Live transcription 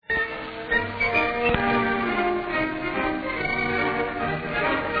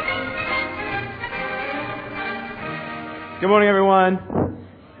Good morning, everyone.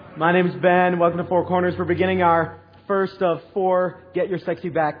 My name is Ben. Welcome to Four Corners. We're beginning our first of 4 Get Your Sexy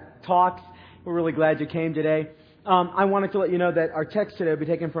Back talks. We're really glad you came today. I wanted to let you know that our text today will be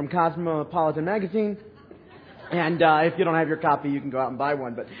taken from Cosmopolitan Magazine. And if you don't have your copy, you can go out and buy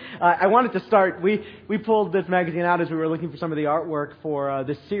one. But I wanted to start. We pulled this magazine out as we were looking for some of the artwork for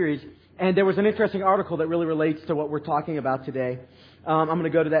this series. And there was an interesting article that really relates to what we're talking about today. I'm going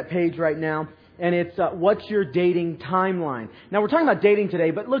to go to that page right now. And it's, what's your dating timeline? Now, we're talking about dating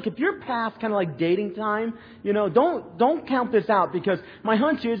today, but look, if you're past kind of like dating time, you know, don't count this out, because my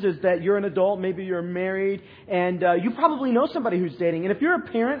hunch is that you're an adult, maybe you're married, and you probably know somebody who's dating. And if you're a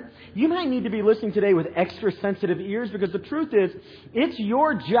parent, you might need to be listening today with extra sensitive ears, because the truth is, it's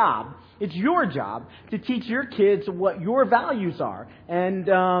your job to teach your kids what your values are and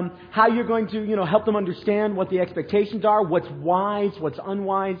how you're going to, help them understand what the expectations are, what's wise, what's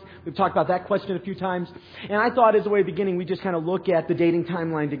unwise. We've talked about that question a few times. And I thought as a way of beginning, we just kind of look at the dating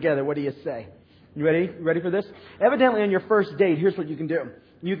timeline together. What do you say? You ready? You ready for this? Evidently, on your first date, here's what you can do.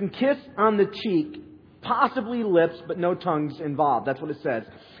 You can kiss on the cheek, possibly lips, but no tongues involved. That's what it says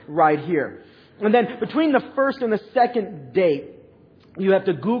right here. And then between the first and the second date, you have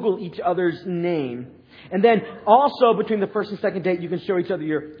to Google each other's name. And then also between the first and second date, you can show each other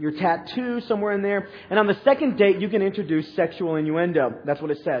your tattoo somewhere in there. And on the second date, you can introduce sexual innuendo. That's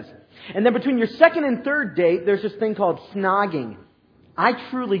what it says. And then between your second and third date, there's this thing called snogging. I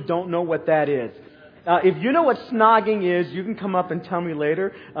truly don't know what that is. If you know what snogging is, you can come up and tell me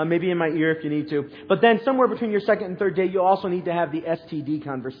later, maybe in my ear if you need to. But then somewhere between your second and third date, you also need to have the STD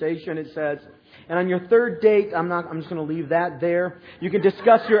conversation, it says. And on your third date, I'm just going to leave that there. You can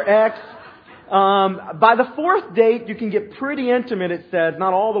discuss your ex. By the fourth date, you can get pretty intimate, it says.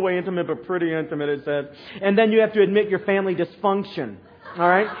 Not all the way intimate, but pretty intimate, it says. And then you have to admit your family dysfunction. All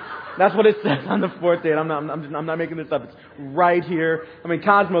right? That's what it says on the fourth date. I'm not making this up. It's right here. I mean,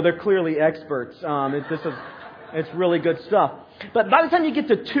 Cosmo, they're clearly experts. It's really good stuff. But by the time you get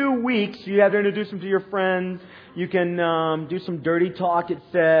to 2 weeks, you have to introduce them to your friends. You can do some dirty talk, it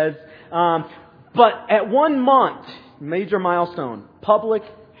says. But at 1 month, major milestone, public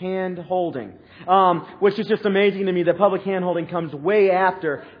hand holding, which is just amazing to me that public hand holding comes way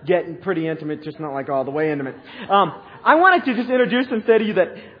after getting pretty intimate, just not like all the way intimate. I wanted to just introduce and say to you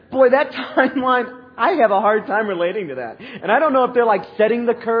that, boy, that timeline, I have a hard time relating to that. And I don't know if they're like setting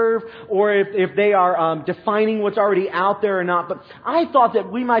the curve or if they are defining what's already out there or not. But I thought that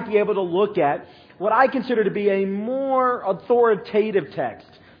we might be able to look at what I consider to be a more authoritative text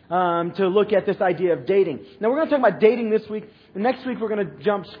to look at this idea of dating. Now, we're going to talk about dating this week. And next week, we're going to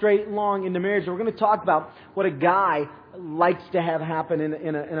jump straight along into marriage. We're going to talk about what a guy likes to have happen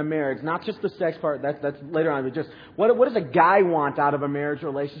in a marriage. Not just the sex part, that's later on, but just what does a guy want out of a marriage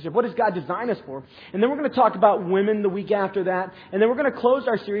relationship? What does God design us for? And then we're going to talk about women the week after that. And then we're going to close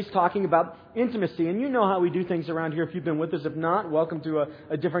our series talking about intimacy. And you know how we do things around here if you've been with us. If not, welcome to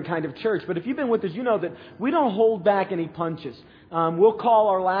a different kind of church. But if you've been with us, you know that we don't hold back any punches. We'll call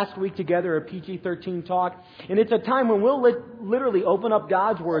our last week together a PG-13 talk. And it's a time when we'll literally open up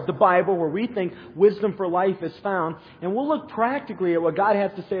God's Word, the Bible, where we think wisdom for life is found. And we'll look practically at what God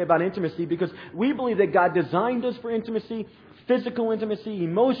has to say about intimacy, because we believe that God designed us for intimacy, physical intimacy,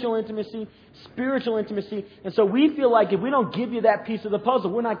 emotional intimacy, spiritual intimacy. And so we feel like if we don't give you that piece of the puzzle,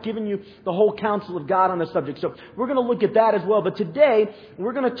 we're not giving you the whole counsel of God on the subject. So we're going to look at that as well. But today,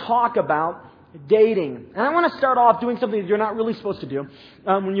 we're going to talk about dating. And I want to start off doing something that you're not really supposed to do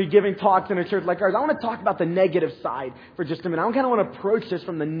when you're giving talks in a church like ours. I want to talk about the negative side for just a minute. I kind of want to approach this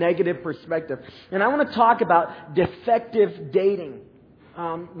from the negative perspective. And I want to talk about defective dating.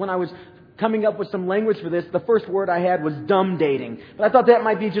 When I was coming up with some language for this, the first word I had was dumb dating. But I thought that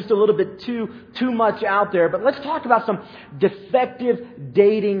might be just a little bit too much out there. But let's talk about some defective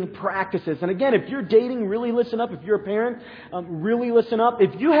dating practices. And again, if you're dating, really listen up. If you're a parent, really listen up.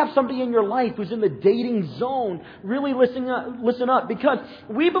 If you have somebody in your life who's in the dating zone, really listen up. Because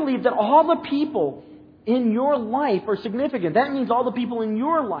we believe that all the people in your life are significant. That means all the people in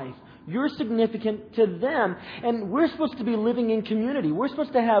your life, you're significant to them. And we're supposed to be living in community. We're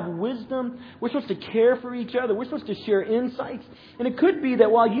supposed to have wisdom. We're supposed to care for each other. We're supposed to share insights. And it could be that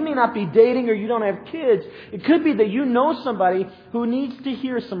while you may not be dating or you don't have kids, it could be that you know somebody who needs to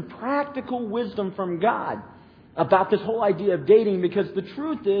hear some practical wisdom from God about this whole idea of dating. Because the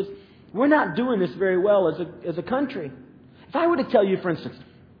truth is, we're not doing this very well as a country. If I were to tell you, for instance,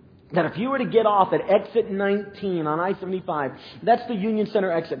 that if you were to get off at exit 19 on I-75, that's the Union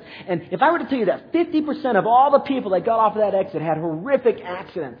Center exit. And if I were to tell you that 50% of all the people that got off of that exit had horrific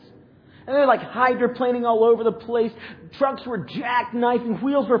accidents, And they're like hydroplaning all over the place. Trucks were jackknifing.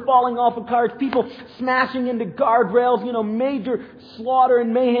 Wheels were falling off of cars. People smashing into guardrails. Major slaughter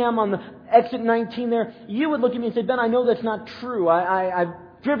and mayhem on the exit 19 there. You would look at me and say, Ben, I know that's not true. I've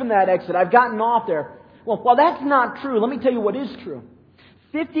driven that exit. I've gotten off there. Well, while that's not true, let me tell you what is true.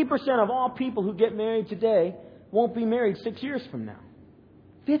 50% of all people who get married today won't be married 6 years from now.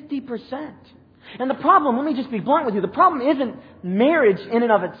 50%. And the problem, let me just be blunt with you, the problem isn't marriage in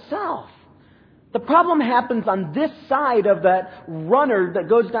and of itself. The problem happens on this side of that runner that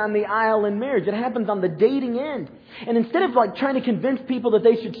goes down the aisle in marriage. It happens on the dating end. And instead of trying to convince people that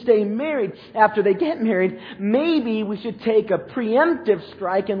they should stay married after they get married, maybe we should take a preemptive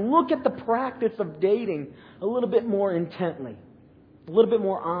strike and look at the practice of dating a little bit more intently, a little bit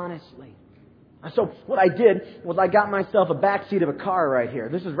more honestly. So what I did was I got myself a back seat of a car right here.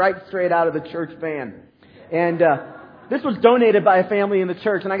 This is right straight out of the church van. And this was donated by a family in the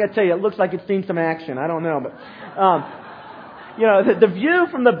church. And I got to tell you, it looks like it's seen some action. I don't know. But, the view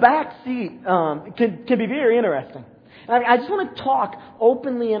from the back seat can be very interesting. And I just want to talk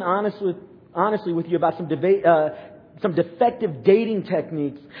openly and honestly with you about some defective dating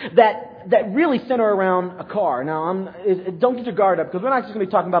techniques that really center around a car. Now, don't get your guard up, because we're not just going to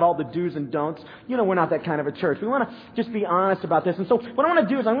be talking about all the do's and don'ts. We're not that kind of a church. We want to just be honest about this. And so what I want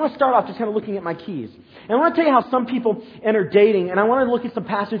to do is I want to start off just kind of looking at my keys. And I want to tell you how some people enter dating. And I want to look at some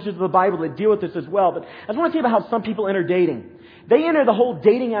passages of the Bible that deal with this as well. But I just want to tell you about how some people enter dating. They enter the whole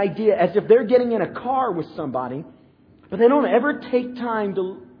dating idea as if they're getting in a car with somebody, but they don't ever take time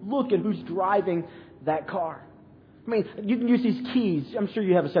to look at who's driving that car. You can use these keys. I'm sure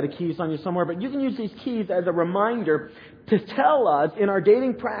you have a set of keys on you somewhere, but you can use these keys as a reminder to tell us in our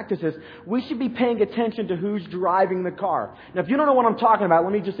dating practices we should be paying attention to who's driving the car. Now, if you don't know what I'm talking about,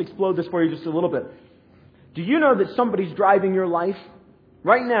 let me just explode this for you just a little bit. Do you know that somebody's driving your life?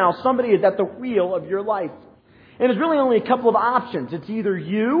 Right now, somebody is at the wheel of your life. And there's really only a couple of options. It's either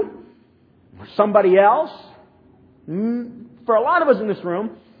you or somebody else. For a lot of us in this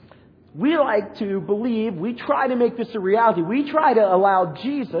room, we like to believe, we try to make this a reality. We try to allow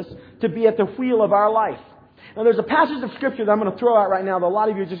Jesus to be at the wheel of our life. Now, there's a passage of Scripture that I'm going to throw out right now that a lot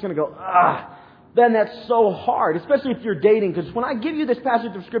of you are just going to go, Ben, that's so hard, especially if you're dating. Because when I give you this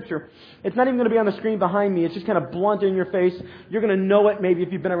passage of Scripture, it's not even going to be on the screen behind me. It's just kind of blunt in your face. You're going to know it maybe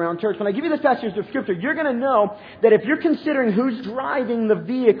if you've been around church. When I give you this passage of Scripture, you're going to know that if you're considering who's driving the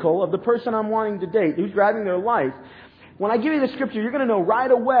vehicle of the person I'm wanting to date, who's driving their life, when I give you the Scripture, you're going to know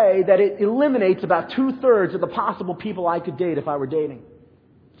right away that it eliminates about 2/3 of the possible people I could date if I were dating.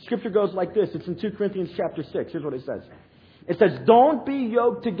 Scripture goes like this. It's in 2 Corinthians chapter 6. Here's what it says. It says, don't be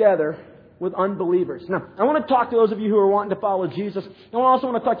yoked together with unbelievers. Now, I want to talk to those of you who are wanting to follow Jesus. I also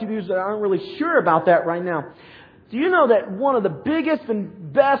want to talk to you that aren't really sure about that right now. Do you know that one of the biggest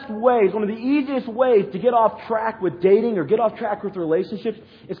and best ways, one of the easiest ways to get off track with dating or get off track with relationships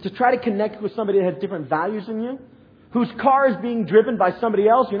is to try to connect with somebody that has different values than you? Whose car is being driven by somebody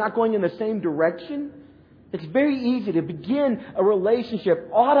else, you're not going in the same direction. It's very easy to begin a relationship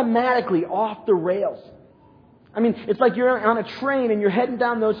automatically off the rails. It's like you're on a train and you're heading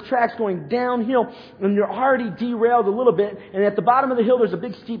down those tracks going downhill and you're already derailed a little bit, and at the bottom of the hill there's a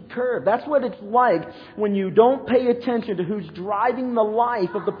big steep curve. That's what it's like when you don't pay attention to who's driving the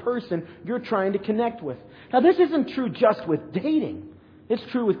life of the person you're trying to connect with. Now, this isn't true just with dating. It's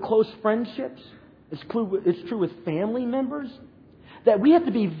true with close friendships. It's true with family members, that we have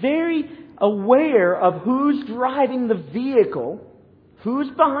to be very aware of who's driving the vehicle, who's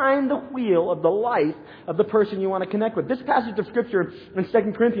behind the wheel of the life of the person you want to connect with. This passage of Scripture in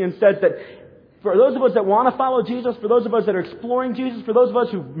 2 Corinthians says that for those of us that want to follow Jesus, for those of us that are exploring Jesus, for those of us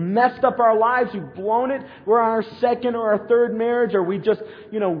who've messed up our lives, who've blown it, we're on our second or our third marriage, or we just,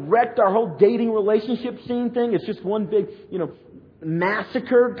 wrecked our whole dating relationship scene thing. It's just one big,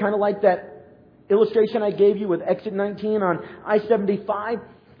 massacre, kind of like that illustration I gave you with exit 19 on I-75.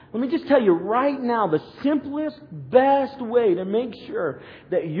 Let me just tell you right now, the simplest, best way to make sure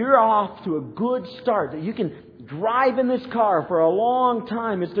that you're off to a good start, that you can drive in this car for a long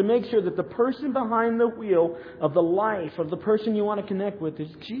time, is to make sure that the person behind the wheel of the life of the person you want to connect with is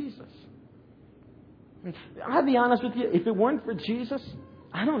Jesus. I'll be honest with you, if it weren't for Jesus,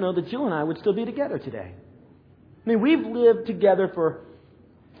 I don't know that Jill and I would still be together today. We've lived together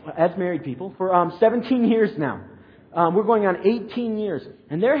as married people for 17 years now. We're going on 18 years.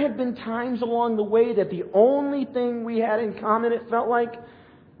 And there have been times along the way that the only thing we had in common, it felt like,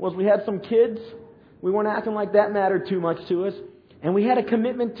 was we had some kids. We weren't acting like that mattered too much to us. And we had a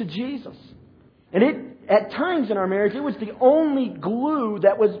commitment to Jesus. And at times in our marriage, it was the only glue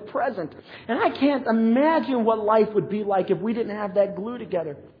that was present. And I can't imagine what life would be like if we didn't have that glue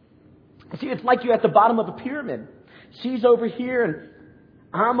together. See, it's like you're at the bottom of a pyramid. She's over here and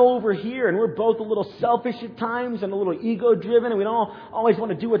I'm over here, and we're both a little selfish at times and a little ego-driven, and we don't always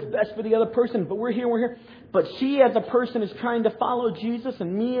want to do what's best for the other person, but we're here. But she as a person is trying to follow Jesus,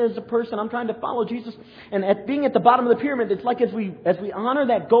 and me as a person, I'm trying to follow Jesus. And being at the bottom of the pyramid, it's like as we honor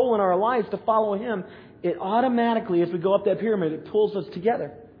that goal in our lives to follow Him, it automatically, as we go up that pyramid, it pulls us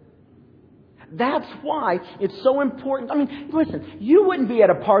together. That's why it's so important. I mean, listen, you wouldn't be at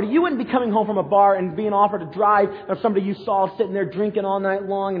a party. You wouldn't be coming home from a bar and being offered a drive of somebody you saw sitting there drinking all night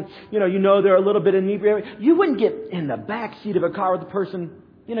long and, you know they're a little bit inebriated. You wouldn't get in the back seat of a car with the person.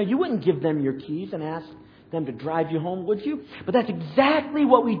 You wouldn't give them your keys and ask them to drive you home, would you? But that's exactly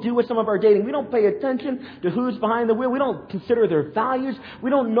what we do with some of our dating. We don't pay attention to who's behind the wheel. We don't consider their values. We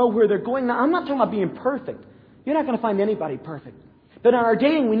don't know where they're going. Now, I'm not talking about being perfect. You're not going to find anybody perfect. But in our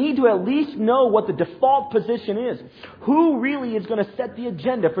dating, we need to at least know what the default position is. Who really is going to set the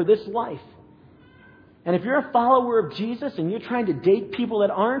agenda for this life? And if you're a follower of Jesus and you're trying to date people that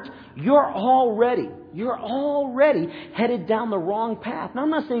aren't, you're already headed down the wrong path. Now,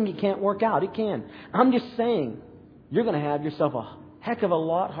 I'm not saying it can't work out. It can. I'm just saying you're going to have yourself a heck of a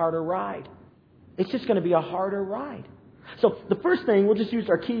lot harder ride. It's just going to be a harder ride. So the first thing, we'll just use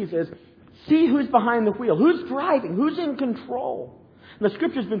our keys, is see who's behind the wheel. Who's driving? Who's in control? And the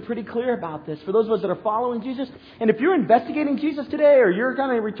Scripture's been pretty clear about this for those of us that are following Jesus. And if you're investigating Jesus today, or you're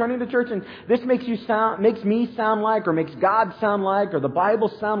kind of returning to church, and this makes me sound like, or makes God sound like, or the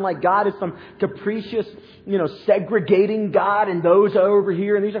Bible sound like God is some capricious, segregating God, and those are over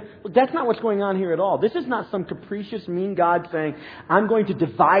here, and these are. Well, that's not what's going on here at all. This is not some capricious, mean God saying, I'm going to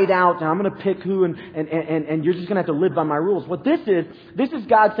divide out, and I'm going to pick who, and you're just going to have to live by my rules. What this is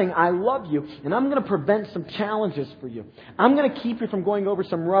God saying, I love you, and I'm going to prevent some challenges for you. I'm going to keep you from going over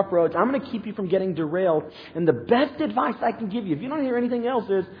some rough roads. I'm going to keep you from getting derailed. And the best advice I can give you, if you don't hear anything else,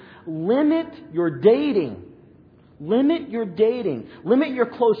 is limit your dating. Limit your dating. Limit your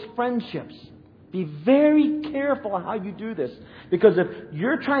close friendships. Be very careful how you do this. Because if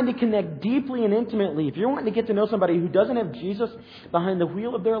you're trying to connect deeply and intimately, if you're wanting to get to know somebody who doesn't have Jesus behind the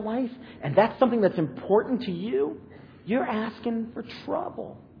wheel of their life, and that's something that's important to you, you're asking for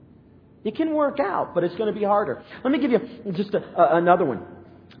trouble. It can work out, but it's going to be harder. Let me give you just another one.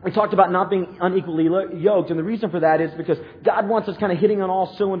 We talked about not being unequally yoked, and the reason for that is because God wants us kind of hitting on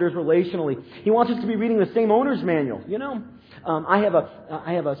all cylinders relationally. He wants us to be reading the same owner's manual. I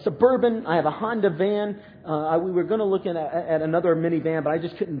have a Suburban, I have a Honda van. We were going to look at another minivan, but I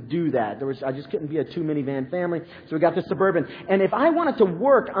just couldn't do that. I just couldn't be a 2 minivan family, so we got the Suburban. And if I wanted to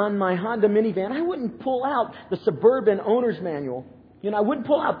work on my Honda minivan, I wouldn't pull out the Suburban owner's manual. I wouldn't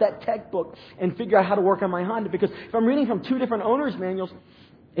pull out that tech book and figure out how to work on my Honda, because if I'm reading from 2 different owner's manuals,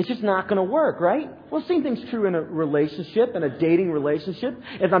 it's just not going to work, right? Well, same thing's true in a relationship, in a dating relationship,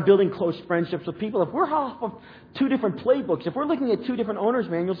 as I'm building close friendships with people. If we're off of 2 different playbooks, if we're looking at 2 different owner's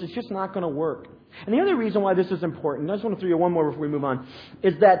manuals, it's just not going to work. And the other reason why this is important, I just want to throw you one more before we move on,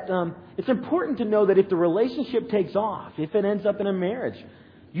 is that it's important to know that if the relationship takes off, if it ends up in a marriage,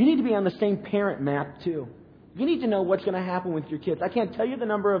 you need to be on the same parent map too. You need to know what's going to happen with your kids. I can't tell you the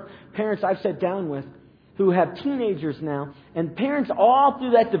number of parents I've sat down with who have teenagers now, and parents all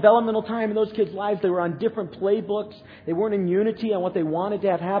through that developmental time in those kids' lives, they were on different playbooks. They weren't in unity on what they wanted to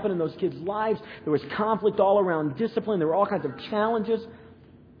have happen in those kids' lives. There was conflict all around discipline. There were all kinds of challenges.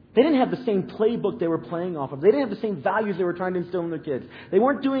 They didn't have the same playbook they were playing off of. They didn't have the same values they were trying to instill in their kids. They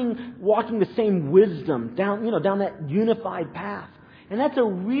weren't walking the same wisdom down that unified path. And that's a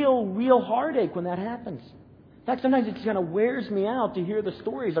real heartache when that happens. In fact, sometimes it just kind of wears me out to hear the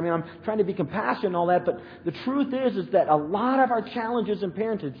stories. I mean, I'm trying to be compassionate and all that, but the truth is that a lot of our challenges in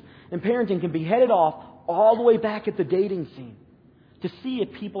parenting can be headed off all the way back at the dating scene to see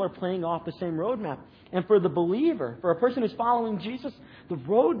if people are playing off the same roadmap. And for the believer, for a person who's following Jesus, the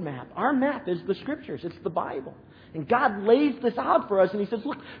roadmap, our map is the Scriptures. It's the Bible. And God lays this out for us, and He says,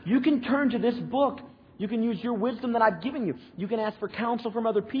 look, you can turn to this book. You can use your wisdom that I've given you. You can ask for counsel from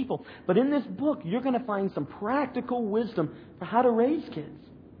other people. But in this book, you're going to find some practical wisdom for how to raise kids,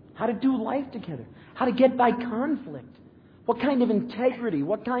 how to do life together, how to get by conflict. What kind of integrity,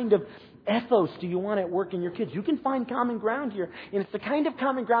 what kind of ethos do you want at work in your kids? You can find common ground here. And it's the kind of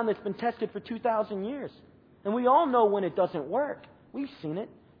common ground that's been tested for 2,000 years. And we all know when it doesn't work. We've seen it.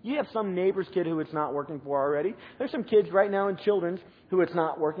 You have some neighbor's kid who it's not working for already. There's some kids right now in children's who it's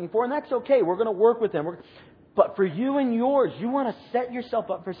not working for, and that's okay. We're going to work with them. But for you and yours, you want to set yourself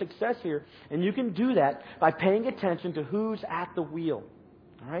up for success here, and you can do that by paying attention to who's at the wheel.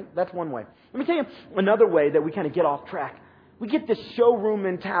 All right? That's one way. Let me tell you another way that we kind of get off track. We get this showroom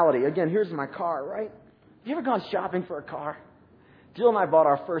mentality. Again, here's my car, right? Have you ever gone shopping for a car? Jill and I bought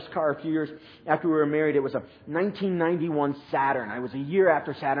our first car a few years after we were married. It was a 1991 Saturn. It was a year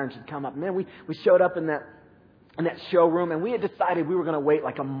after Saturns had come up. Man, we showed up in that showroom, and we had decided we were going to wait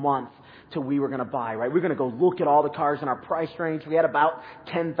like a month till we were going to buy, right? We were going to go look at all the cars in our price range. We had about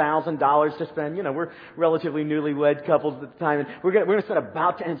 $10,000 to spend. You know, we're relatively newlywed couples at the time, and we're going to spend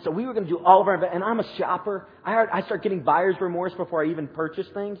about 10. So we were going to do all of our, and I'm a shopper. I start getting buyer's remorse before I even purchase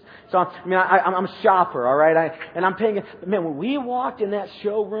things. So, I'm a shopper, all right? And I'm paying, man, when we walked in that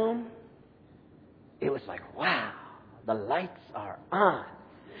showroom, it was like, wow, the lights are on.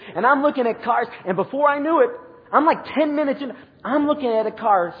 And I'm looking at cars, and before I knew it, I'm like 10 minutes in, I'm looking at a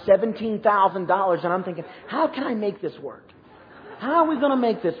car, $17,000, and I'm thinking, how can I make this work? How are we going to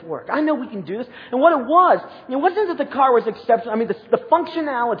make this work? I know we can do this. And what it wasn't that the car was exceptional. I mean, the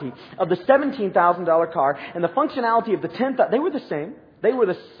functionality of the $17,000 car and the functionality of the $10,000, they were the same. They were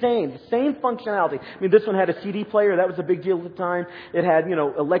the same functionality. I mean, this one had a CD player. That was a big deal at the time. It had,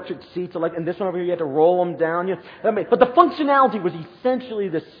 electric seats. And this one over here, you had to roll them down. But the functionality was essentially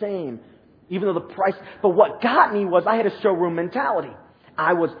the same, even though the price. But what got me was I had a showroom mentality.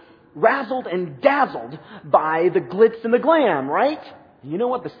 I was razzled and dazzled by the glitz and the glam, right? You know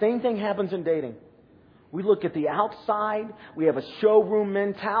what? The same thing happens in dating. We look at the outside. We have a showroom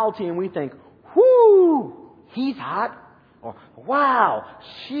mentality, and we think, whoo, he's hot. Or, wow,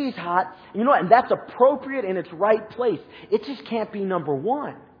 she's hot. And that's appropriate in its right place. It just can't be number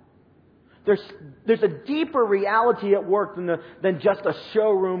one. There's a deeper reality at work than just a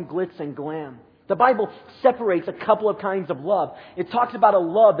showroom glitz and glam. The Bible separates a couple of kinds of love. It talks about a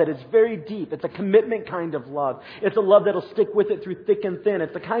love that is very deep. It's a commitment kind of love. It's a love that'll stick with it through thick and thin.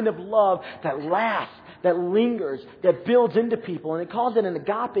 It's the kind of love that lasts, that lingers, that builds into people. And it calls it an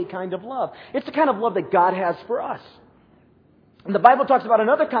agape kind of love. It's the kind of love that God has for us. And the Bible talks about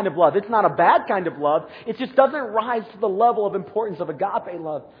another kind of love. It's not a bad kind of love. It just doesn't rise to the level of importance of agape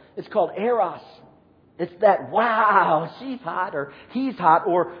love. It's called eros. It's that, wow, she's hot or he's hot.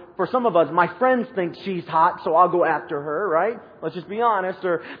 Or for some of us, my friends think she's hot, so I'll go after her, right? Let's just be honest.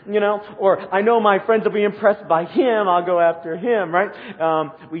 Or I know my friends will be impressed by him, I'll go after him,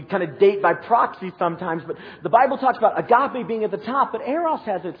 right? We kind of date by proxy sometimes. But the Bible talks about agape being at the top, but eros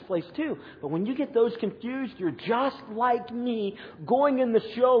has its place too. But when you get those confused, you're just like me, going in the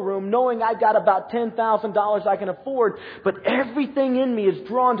showroom, knowing I got about $10,000 I can afford, but everything in me is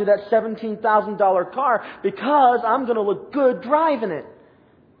drawn to that $17,000 car because I'm going to look good driving it.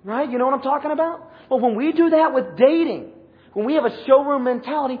 Right? You know what I'm talking about? Well, when we do that with dating, when we have a showroom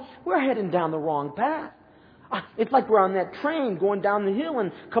mentality, we're heading down the wrong path. It's like we're on that train going down the hill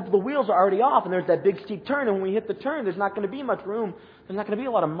and a couple of the wheels are already off and there's that big steep turn, and when we hit the turn, there's not going to be much room. There's not going to be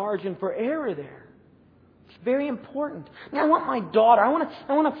a lot of margin for error there. It's very important. Now, I want my daughter, I want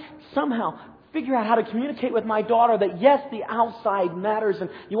to somehow figure out how to communicate with my daughter that yes, the outside matters, and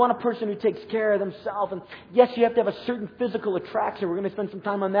you want a person who takes care of themselves, and yes, you have to have a certain physical attraction. We're going to spend some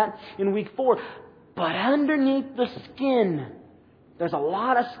time on that in week 4. But underneath the skin, there's a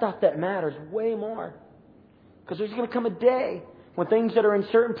lot of stuff that matters way more. Because there's going to come a day when things that are in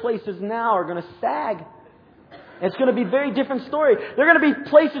certain places now are going to sag. It's going to be a very different story. There are going to be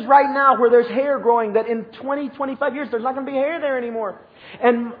places right now where there's hair growing that in 20, 25 years, there's not going to be hair there anymore.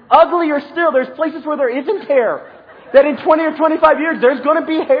 And uglier still, there's places where there isn't hair that in 20 or 25 years, there's going to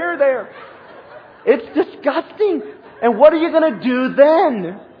be hair there. It's disgusting. And what are you going to do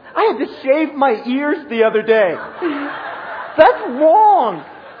then? I had to shave my ears the other day. That's wrong.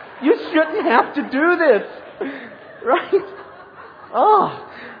 You shouldn't have to do this. Right?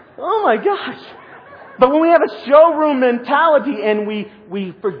 Oh my gosh. But when we have a showroom mentality and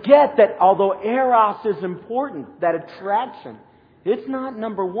we forget that although eros is important, that attraction, it's not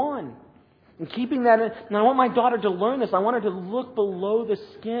number one. And keeping that in, and I want my daughter to learn this. I want her to look below the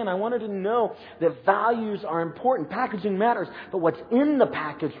skin. I want her to know that values are important. Packaging matters, but what's in the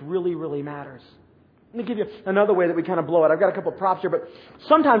package really, really matters. Let me give you another way that we kind of blow it. I've got a couple of props here, but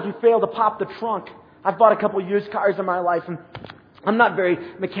sometimes we fail to pop the trunk. I've bought a couple of used cars in my life, and I'm not very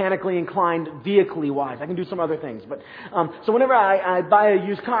mechanically inclined vehicle-wise. I can do some other things. But so whenever I buy a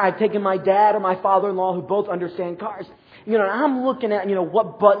used car, I've taken my dad or my father-in-law who both understand cars. I'm looking at,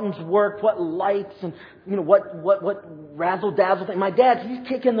 what buttons work, what lights, and, what razzle-dazzle thing. My dad, he's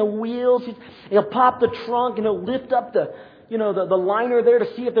kicking the wheels. He'll pop the trunk and he'll lift up the liner there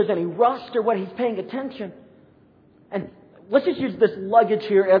to see if there's any rust or what. He's paying attention. And let's just use this luggage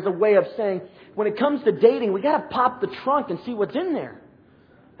here as a way of saying, when it comes to dating, we got to pop the trunk and see what's in there.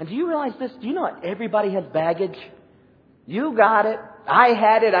 And do you realize this? Do you know that everybody has baggage? You got it. I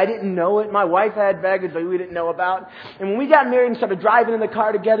had it. I didn't know it. My wife had baggage that we didn't know about. And when we got married and started driving in the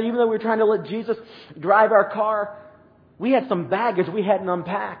car together, even though we were trying to let Jesus drive our car, we had some baggage we hadn't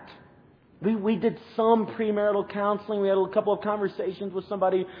unpacked. We did some premarital counseling. We had a couple of conversations with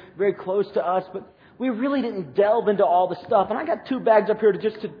somebody very close to us, but we really didn't delve into all the stuff. And I got 2 bags up here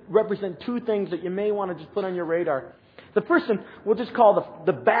to represent 2 things that you may want to just put on your radar. The first one we'll just call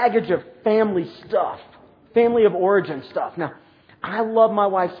the baggage of family stuff, family of origin stuff. Now, I love my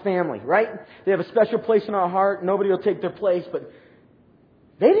wife's family, right? They have a special place in our heart. Nobody will take their place, but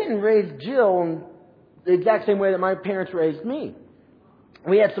they didn't raise Jill in the exact same way that my parents raised me.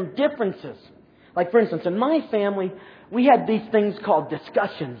 We had some differences. Like, for instance, in my family, we had these things called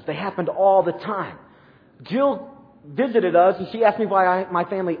discussions. They happened all the time. Jill visited us and she asked me why my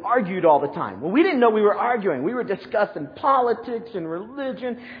family argued all the time. Well, we didn't know we were arguing. We were discussing politics and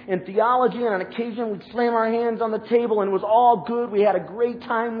religion and theology, and on occasion we'd slam our hands on the table and it was all good. We had a great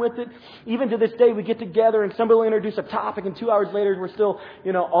time with it. Even to this day, we get together and somebody will introduce a topic and 2 hours later we're still,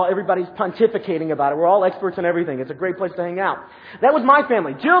 everybody's pontificating about it. We're all experts in everything. It's a great place to hang out. That was my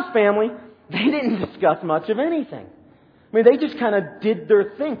family. Jill's family, they didn't discuss much of anything. I mean, they just kind of did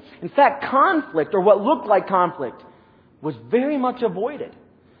their thing. In fact, conflict, or what looked like conflict, was very much avoided.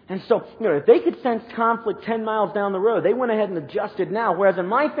 And so, if they could sense conflict 10 miles down the road, they went ahead and adjusted now. Whereas in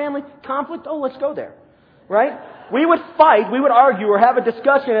my family, conflict, let's go there. Right? We would fight, we would argue, or have a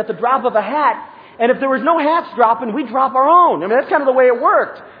discussion at the drop of a hat. And if there was no hats dropping, we'd drop our own. I mean, that's kind of the way it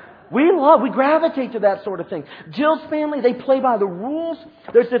worked. We gravitate to that sort of thing. Jill's family, they play by the rules.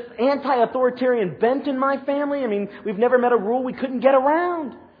 There's this anti-authoritarian bent in my family. I mean, we've never met a rule we couldn't get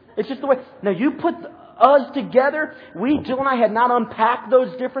around. It's just the way. Now, you put us together. Jill and I had not unpacked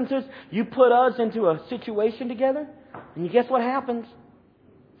those differences. You put us into a situation together, and you guess what happens?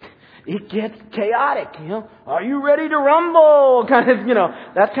 It gets chaotic. Are you ready to rumble?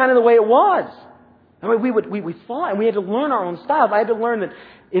 That's kind of the way it was. I mean, we fought, and we had to learn our own styles. I had to learn that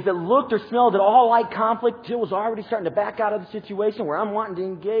if it looked or smelled at all like conflict, Jill was already starting to back out of the situation where I'm wanting to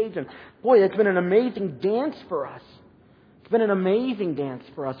engage. And boy, it's been an amazing dance for us. It's been an amazing dance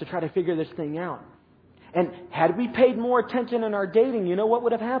for us to try to figure this thing out. And had we paid more attention in our dating, you know what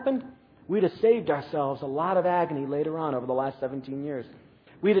would have happened? We'd have saved ourselves a lot of agony later on over the last 17 years.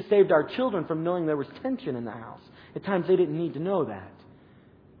 We'd have saved our children from knowing there was tension in the house. At times they didn't need to know that.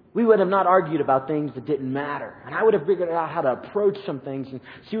 We would have not argued about things that didn't matter. And I would have figured out how to approach some things, and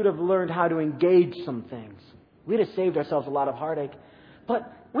she would have learned how to engage some things. We'd have saved ourselves a lot of heartache.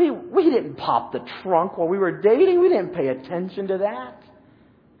 But we didn't pop the trunk while we were dating. We didn't pay attention to that.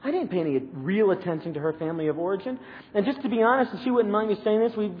 I didn't pay any real attention to her family of origin. And just to be honest, and she wouldn't mind me saying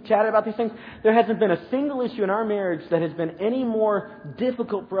this, we've chatted about these things, there hasn't been a single issue in our marriage that has been any more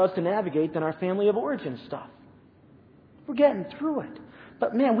difficult for us to navigate than our family of origin stuff. We're getting through it.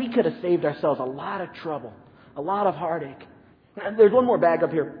 But man, we could have saved ourselves a lot of trouble, a lot of heartache. There's one more bag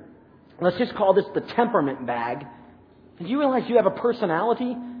up here. Let's just call this the temperament bag. And you realize you have a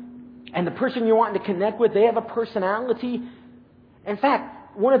personality? And the person you're wanting to connect with, they have a personality? In fact,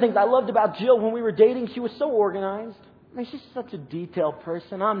 one of the things I loved about Jill when we were dating, she was so organized. I mean, she's such a detailed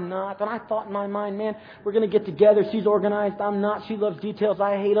person. I'm not. And I thought in my mind, man, we're going to get together. She's organized. I'm not. She loves details.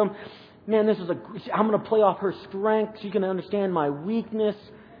 I hate them. Man, I'm going to play off her strength. She can understand my weakness.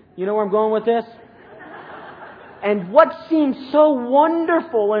 You know where I'm going with this? And what seemed so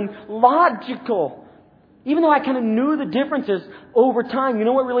wonderful and logical, even though I kind of knew the differences over time, you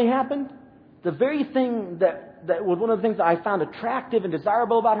know what really happened? The very thing that was one of the things that I found attractive and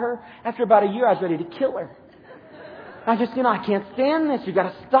desirable about her, after about a year, I was ready to kill her. I just, I can't stand this. You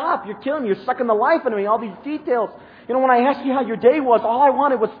got to stop. You're killing me. You're sucking the life into me. All these details. When I asked you how your day was, all I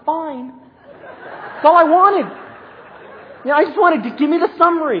wanted was fine. That's all I wanted. I just wanted to give me the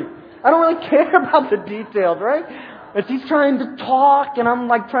summary. I don't really care about the details, right? And she's trying to talk, and I'm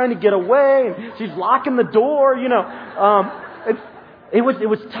like trying to get away, and she's locking the door. It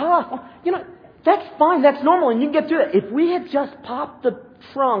was tough. That's fine. That's normal, and you can get through that. If we had just popped the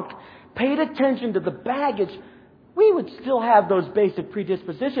trunk, paid attention to the baggage, we would still have those basic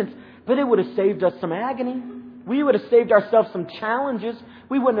predispositions, but it would have saved us some agony. We would have saved ourselves some challenges.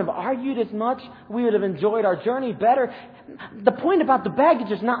 We wouldn't have argued as much. We would have enjoyed our journey better. The point about the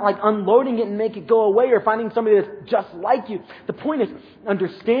baggage is not like unloading it and make it go away or finding somebody that's just like you. The point is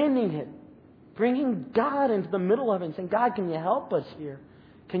understanding it, bringing God into the middle of it and saying, God, can you help us here?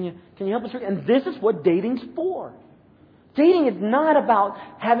 Can you help us here? And this is what dating's for. Dating is not about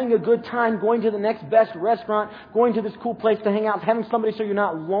having a good time, going to the next best restaurant, going to this cool place to hang out, having somebody so you're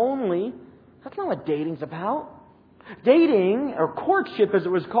not lonely. That's not what dating's about. Dating, or courtship as it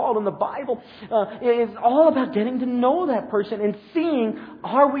was called in the Bible, is all about getting to know that person and seeing,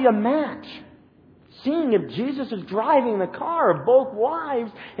 are we a match? Seeing if Jesus is driving the car of both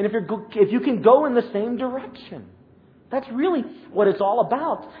wives and if you can go in the same direction. That's really what it's all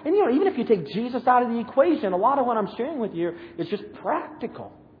about. And even if you take Jesus out of the equation, a lot of what I'm sharing with you is just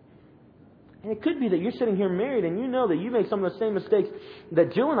practical. And it could be that you're sitting here married and you know that you make some of the same mistakes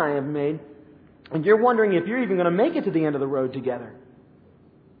that Jill and I have made, and you're wondering if you're even going to make it to the end of the road together.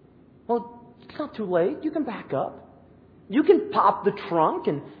 Well, it's not too late. You can back up. You can pop the trunk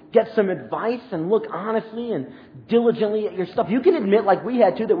and get some advice and look honestly and diligently at your stuff. You can admit, like we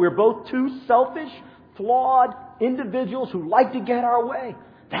had to, that we're both two selfish, flawed individuals who like to get our way.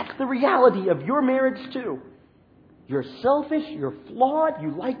 That's the reality of your marriage too. You're selfish, you're flawed,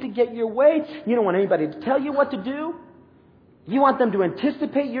 you like to get your way. You don't want anybody to tell you what to do. You want them to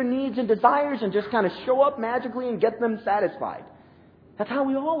anticipate your needs and desires and just kind of show up magically and get them satisfied. That's how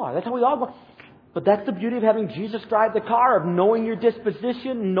we all are. That's how we all go. But that's the beauty of having Jesus drive the car, of knowing your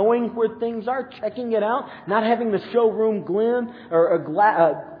disposition, knowing where things are, checking it out, not having the showroom glim or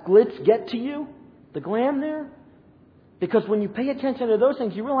glitz get to you, the glam there. Because when you pay attention to those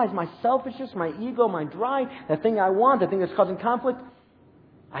things, you realize my selfishness, my ego, my drive, that thing I want, the thing that's causing conflict,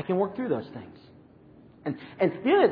 I can work through those things. And the other